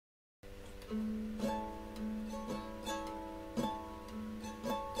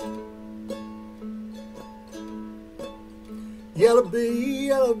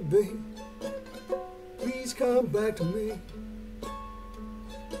yellow bee, please come back to me.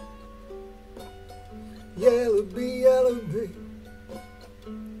 Yellow bee,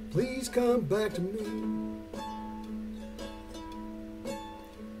 please come back to me.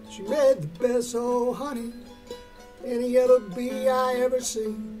 She made the best old honey any yellow bee I ever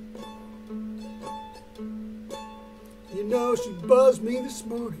seen. You know she buzzed me this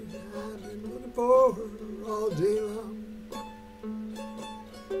morning, I've been looking for her all day long.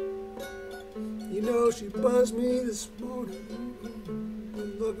 You know she buzzed me this morning,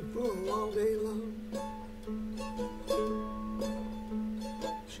 been looking for her all day long.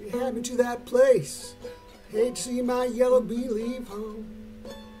 She had me to that place, hate to see my yellow bee leave home.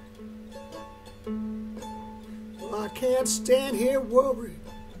 Well, I can't stand here worried.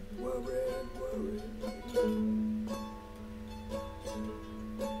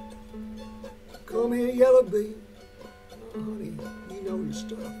 Come here, yellow bee, oh, honey, you know your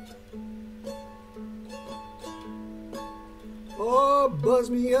stuff. Oh, buzz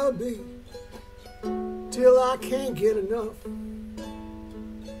me, yellow bee, till I can't get enough.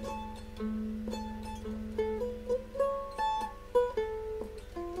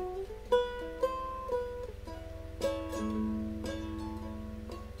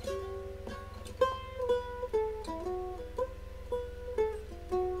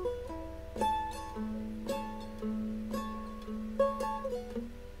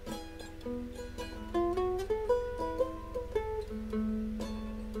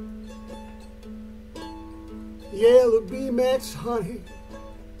 Yellow bee makes honey,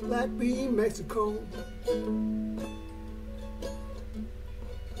 black bee makes a comb.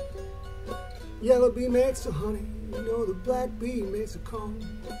 Yellow bee makes the honey, you know the black bee makes a comb.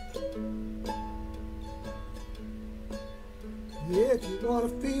 If you want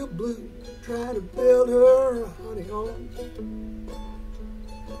to feel blue, try to build her a honey home.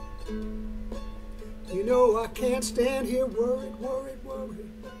 You know I can't stand here worried.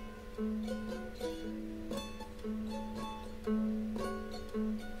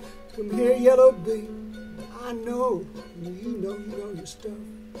 Come here, yellow bee, I know, you know your stuff.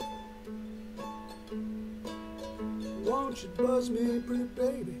 Won't you buzz me, pretty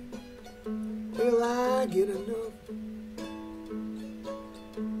baby, till I get enough.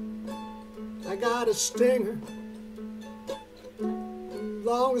 I got a stinger, as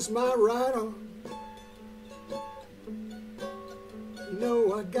long as my right arm. You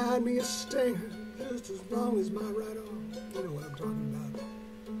know I got me a stinger, just as long as my right arm. You know what I'm talking about.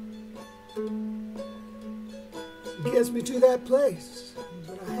 Gets me to that place,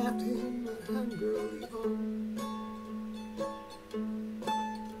 but I have to hit my girlie on.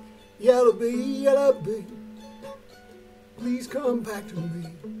 Yellow bee, please come back to me.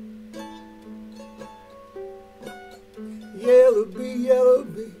 Yellow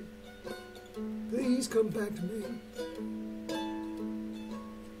bee, please come back to me.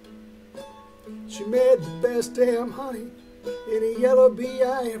 She made the best damn honey any yellow bee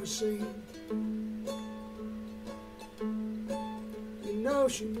I ever seen. You know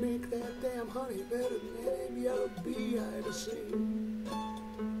she make that damn honey better than any yellow bee I ever seen.